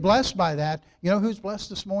we get blessed by that, you know who's blessed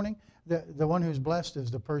this morning? The one who's blessed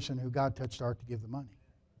is the person who God touched the heart to give the money.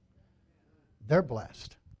 They're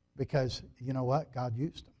blessed because, you know what? God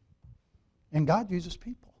used them. And God uses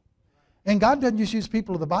people. And God doesn't just use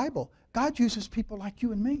people of the Bible. God uses people like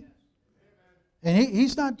you and me. And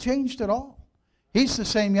He's not changed at all. He's the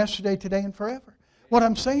same yesterday, today, and forever. What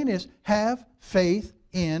I'm saying is, have faith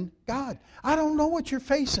in God. I don't know what you're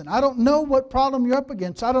facing. I don't know what problem you're up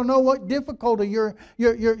against. I don't know what difficulty you're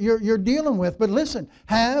dealing with. But listen,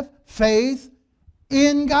 have faith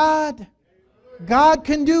in God. God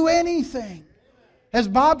can do anything. As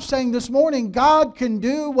Bob sang this morning, God can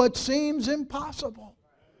do what seems impossible.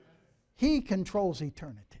 He controls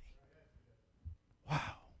eternity. Wow.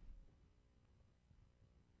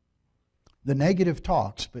 The negative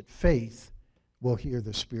talks, but faith will hear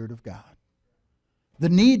the Spirit of God. The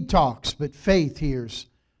need talks, but faith hears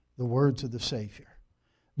the words of the Savior.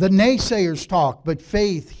 The naysayers talk, but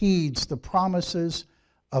faith heeds the promises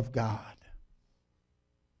of God.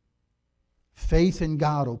 Faith in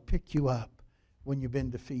God will pick you up when you've been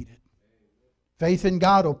defeated. Faith in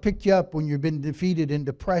God will pick you up when you've been defeated in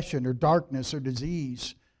depression or darkness or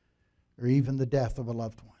disease or even the death of a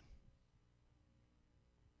loved one.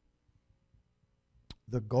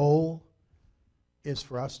 The goal is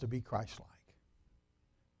for us to be Christ-like.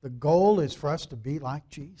 The goal is for us to be like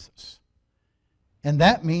Jesus. And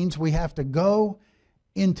that means we have to go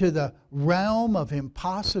into the realm of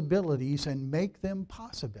impossibilities and make them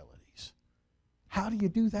possibilities. How do you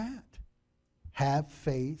do that? Have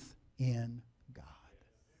faith in God.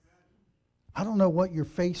 I don't know what you're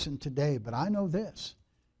facing today, but I know this.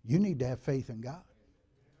 You need to have faith in God.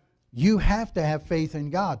 You have to have faith in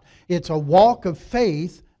God. It's a walk of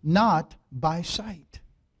faith, not by sight.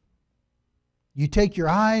 You take your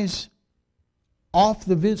eyes off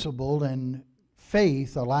the visible, and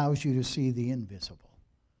faith allows you to see the invisible.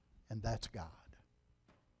 And that's God.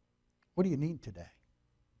 What do you need today?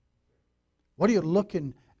 What are you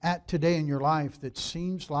looking at today in your life that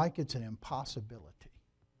seems like it's an impossibility?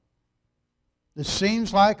 It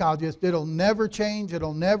seems like it'll never change,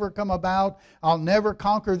 it'll never come about, I'll never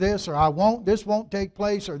conquer this, or this won't take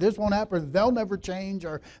place, or this won't happen, or they'll never change,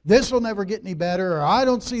 or this will never get any better, or I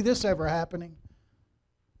don't see this ever happening.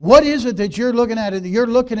 What is it that you're looking at? You're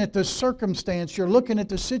looking at the circumstance, you're looking at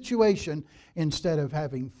the situation instead of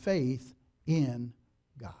having faith in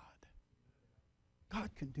God. God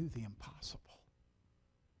can do the impossible.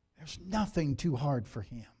 There's nothing too hard for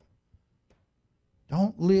Him.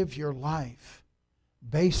 Don't live your life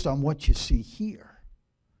based on what you see here.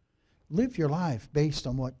 Live your life based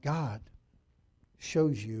on what God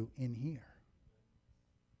shows you in here.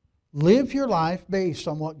 Live your life based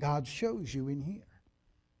on what God shows you in here.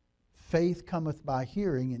 Faith cometh by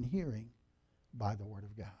hearing, and hearing by the Word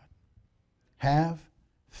of God. Have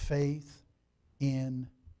faith in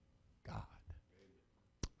God.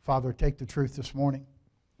 Father, take the truth this morning.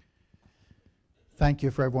 Thank you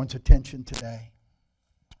for everyone's attention today.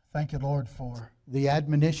 Thank you, Lord, for the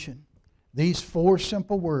admonition. These 4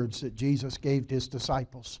 simple words that Jesus gave to His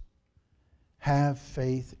disciples. Have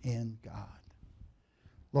faith in God.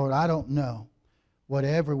 Lord, I don't know what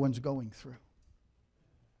everyone's going through.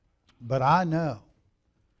 But I know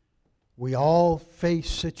we all face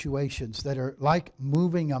situations that are like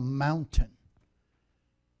moving a mountain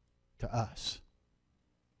to us,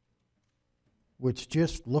 which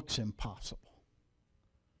just looks impossible.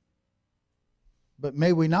 But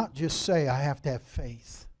may we not just say, I have to have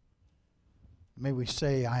faith. May we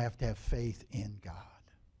say, I have to have faith in God.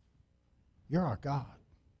 You're our God.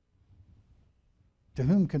 To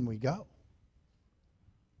whom can we go?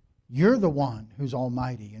 You're the one who's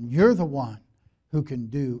almighty, and you're the one who can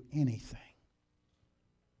do anything.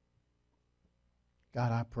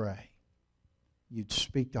 God, I pray You'd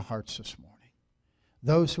speak to hearts this morning.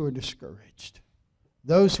 Those who are discouraged,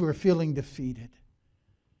 those who are feeling defeated,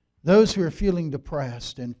 those who are feeling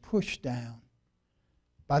depressed and pushed down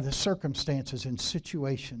by the circumstances and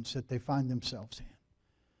situations that they find themselves in.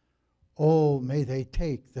 Oh, may they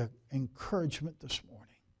take the encouragement this morning.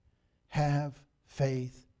 Have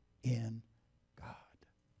faith in God.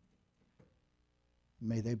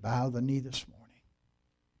 May they bow the knee this morning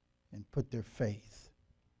and put their faith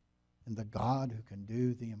in the God who can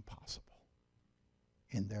do the impossible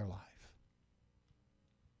in their life.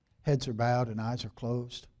 Heads are bowed and eyes are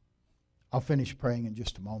closed. I'll finish praying in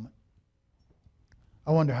just a moment.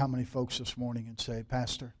 I wonder how many folks this morning would say,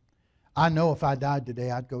 Pastor, I know if I died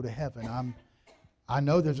today, I'd go to heaven. I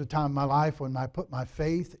know there's a time in my life when I put my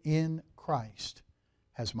faith in Christ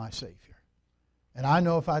as my Savior. And I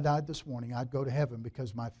know if I died this morning, I'd go to heaven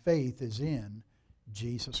because my faith is in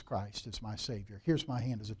Jesus Christ as my Savior. Here's my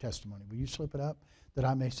hand as a testimony. Will you slip it up that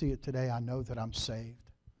I may see it today? I know that I'm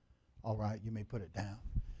saved. All right, you may put it down.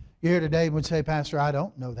 You're here today and would say, Pastor, I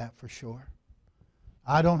don't know that for sure.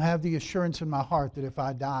 I don't have the assurance in my heart that if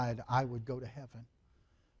I died, I would go to heaven.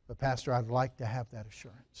 But Pastor, I'd like to have that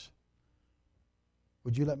assurance.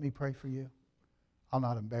 Would you let me pray for you? I'll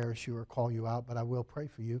not embarrass you or call you out, but I will pray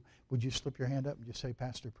for you. Would you slip your hand up and just say,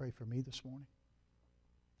 Pastor, pray for me this morning?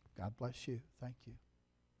 God bless you. Thank you.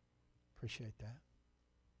 Appreciate that.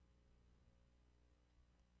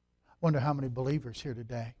 I wonder how many believers here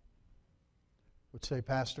today would say,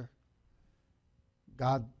 Pastor,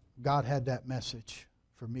 God had that message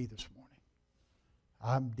for me this morning.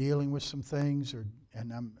 I'm dealing with some things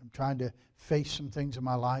and I'm trying to face some things in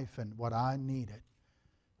my life, and what I needed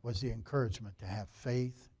was the encouragement to have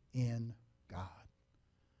faith in God.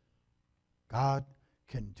 God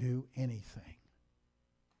can do anything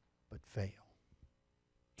but fail.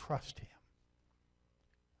 Trust Him.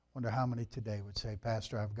 I wonder how many today would say,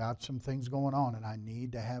 Pastor, I've got some things going on and I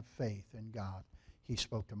need to have faith in God. He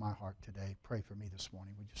spoke to my heart today. Pray for me this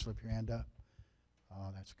morning. Would you slip your hand up? Oh,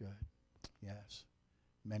 that's good. Yes.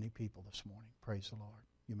 Many people this morning. Praise the Lord.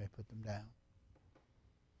 You may put them down.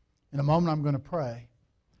 In a moment I'm going to pray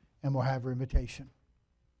and we'll have our invitation.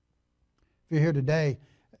 If you're here today,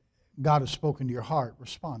 God has spoken to your heart,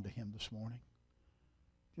 respond to Him this morning.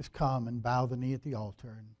 Just come and bow the knee at the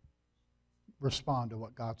altar and respond to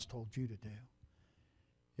what God's told you to do.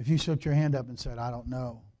 If you put your hand up and said, I don't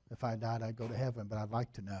know if I died I'd go to heaven, but I'd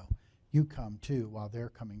like to know, you come too while they're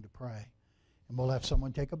coming to pray. And we'll have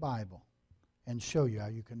someone take a Bible and show you how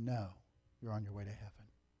you can know you're on your way to heaven.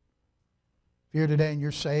 If you're here today and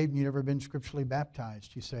you're saved and you've never been scripturally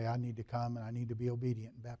baptized, you say, I need to come and I need to be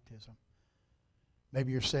obedient in baptism.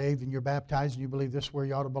 Maybe you're saved and you're baptized and you believe this is where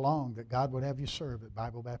you ought to belong, that God would have you serve at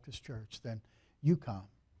Bible Baptist Church. Then you come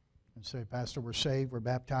and say, Pastor, we're saved, we're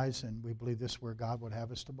baptized, and we believe this is where God would have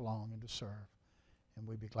us to belong and to serve. And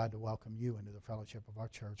we'd be glad to welcome you into the fellowship of our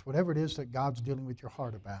church. Whatever it is that God's dealing with your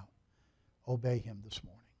heart about, obey Him this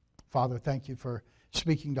morning. Father, thank you for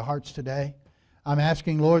speaking to hearts today. I'm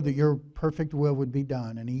asking, Lord, that your perfect will would be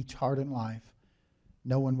done in each heart and life.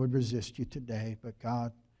 No one would resist you today, but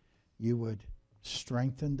God, you would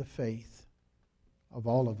strengthen the faith of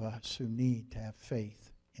all of us who need to have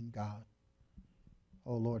faith in God.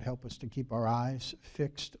 Oh, Lord, help us to keep our eyes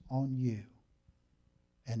fixed on you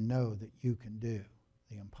and know that you can do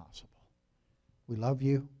the impossible. We love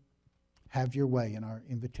you. Have your way in our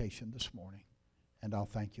invitation this morning, and I'll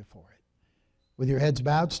thank you for it. With your heads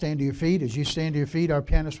bowed, stand to your feet. As you stand to your feet, our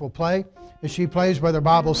pianist will play. As she plays, Brother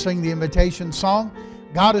Bob will sing the invitation song.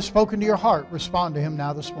 God has spoken to your heart. Respond to Him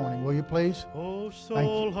now this morning. Will you please? Oh,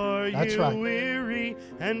 soul, are That's you right. weary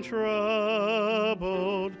and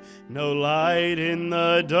troubled? No light in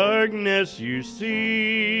the darkness you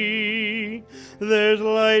see. There's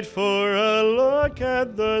light for a look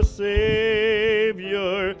at the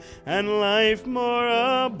Savior, and life more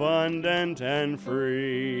abundant and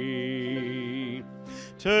free.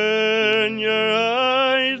 Turn your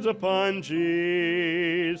eyes upon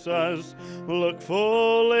Jesus. Look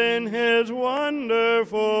full in His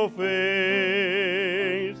wonderful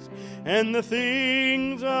face, and the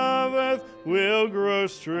things of earth will grow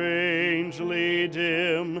strangely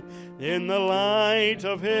dim in the light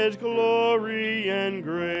of His glory and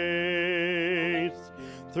grace.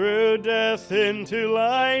 Through death into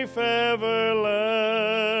life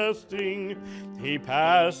everlasting, He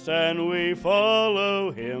passed and we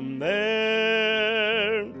follow Him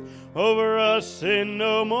there. Over us sin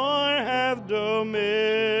no more hath dominion,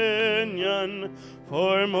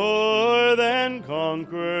 for more than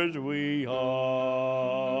conquerors we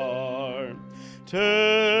are.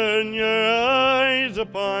 Turn your eyes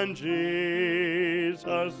upon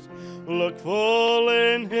Jesus, look full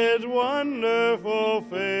in His wonderful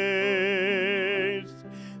face,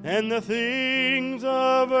 and the things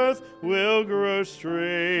of earth will grow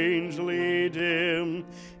strangely dim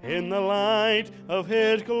in the light of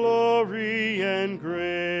His glory and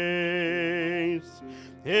grace.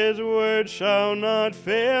 His word shall not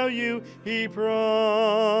fail you, He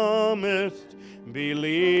promised.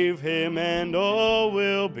 Believe Him and all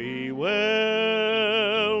will be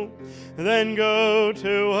well. Then go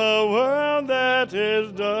to a world that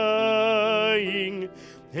is dying,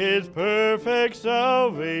 His perfect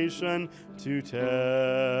salvation to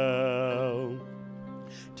tell.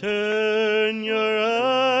 Turn your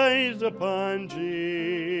upon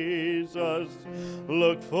Jesus.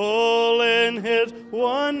 Look full in his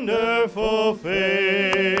wonderful face,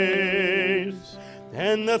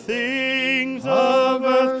 and the things of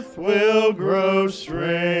earth will grow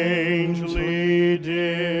strangely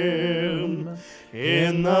dim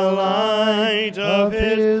in the light of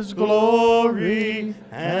his glory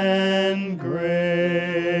and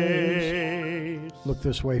grace. Look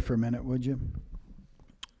this way for a minute, would you?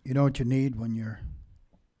 You know what you need when you're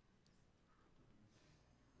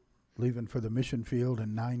leaving for the mission field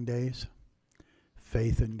in 9 days?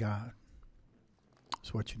 Faith in God.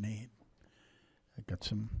 That's what you need. I've got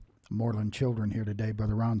some Moreland children here today.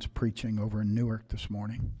 Brother Ron's preaching over in Newark this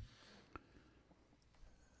morning.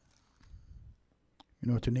 You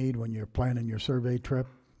know what you need when you're planning your survey trip?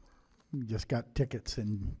 You just got tickets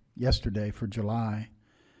in yesterday for July.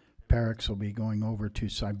 Parix will be going over to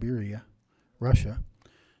Siberia, Russia,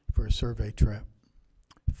 for a survey trip.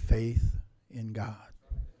 Faith in God.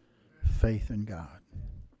 Faith in God.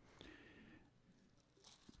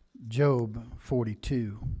 Job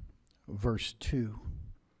 42, verse 2.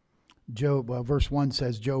 Verse 1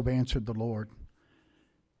 says, Job answered the Lord,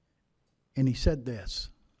 and he said this.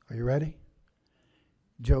 Are you ready?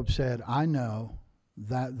 Job said, I know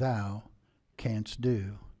that thou canst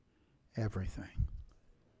do everything.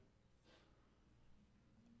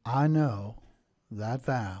 I know that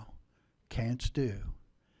thou canst do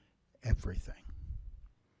everything.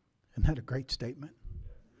 Isn't that a great statement?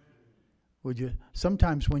 Would you?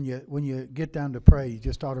 Sometimes when you get down to pray, you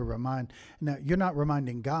just ought to remind. Now, you're not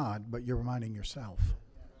reminding God, but you're reminding yourself.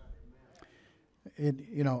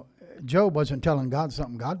 Job wasn't telling God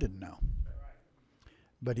something God didn't know.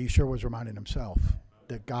 But he sure was reminding himself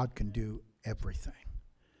that God can do everything.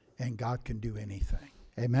 And God can do anything.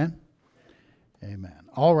 Amen? Amen.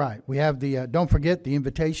 All right. We have don't forget, the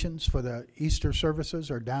invitations for the Easter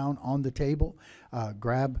services are down on the table.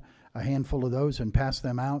 Grab a handful of those and pass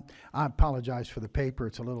them out. I apologize for the paper.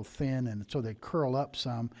 It's a little thin, and so they curl up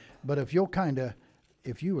some. But if you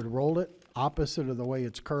would roll it opposite of the way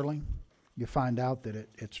it's curling, you find out that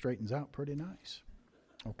it straightens out pretty nice.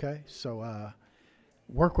 Okay? So,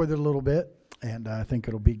 work with it a little bit, and I think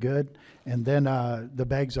it'll be good. And then the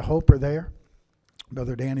bags of hope are there.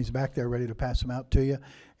 Brother Danny's back there ready to pass them out to you.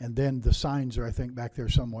 And then the signs are, I think, back there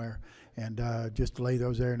somewhere. And just lay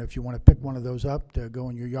those there. And if you want to pick one of those up to go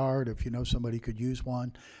in your yard, if you know somebody could use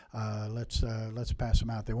one, let's pass them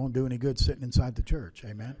out. They won't do any good sitting inside the church.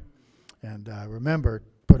 Amen. And remember,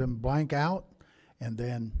 put them blank out, and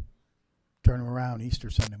then turn them around Easter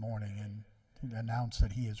Sunday morning and announce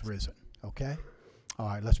that he is risen. Okay? All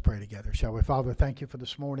right, let's pray together, shall we? Father, thank you for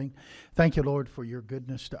this morning. Thank you, Lord, for your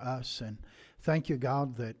goodness to us. And thank you,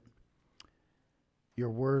 God, that you're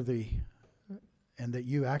worthy and that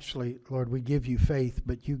you actually, Lord, we give you faith,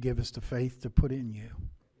 but you give us the faith to put in you.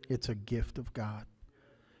 It's a gift of God.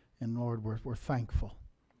 And, Lord, we're thankful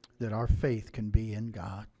that our faith can be in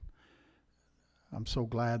God. I'm so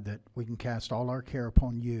glad that we can cast all our care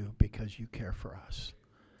upon you because you care for us.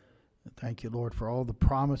 Thank you, Lord, for all the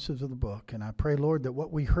promises of the book. And I pray, Lord, that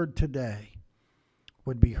what we heard today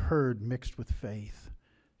would be heard mixed with faith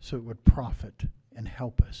so it would profit and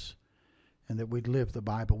help us, and that we'd live the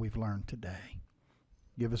Bible we've learned today.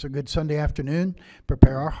 Give us a good Sunday afternoon.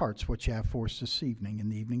 Prepare our hearts what you have for us this evening in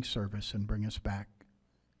the evening service, and bring us back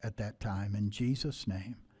at that time. In Jesus'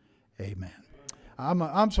 name, amen.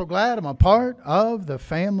 I'm so glad I'm a part of the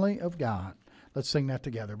family of God. Let's sing that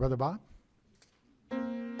together. Brother Bob?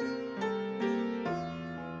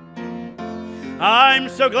 I'm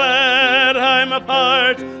so glad I'm a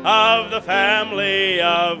part of the family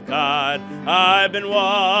of God. I've been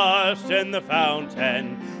washed in the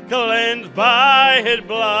fountain, cleansed by his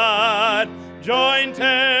blood. Joined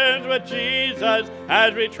hands with Jesus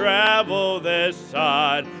as we travel this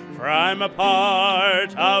sod. For I'm a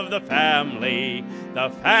part of the family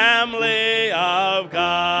of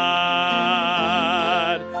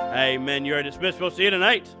God. Amen. You're dismissed. We'll see you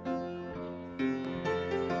tonight.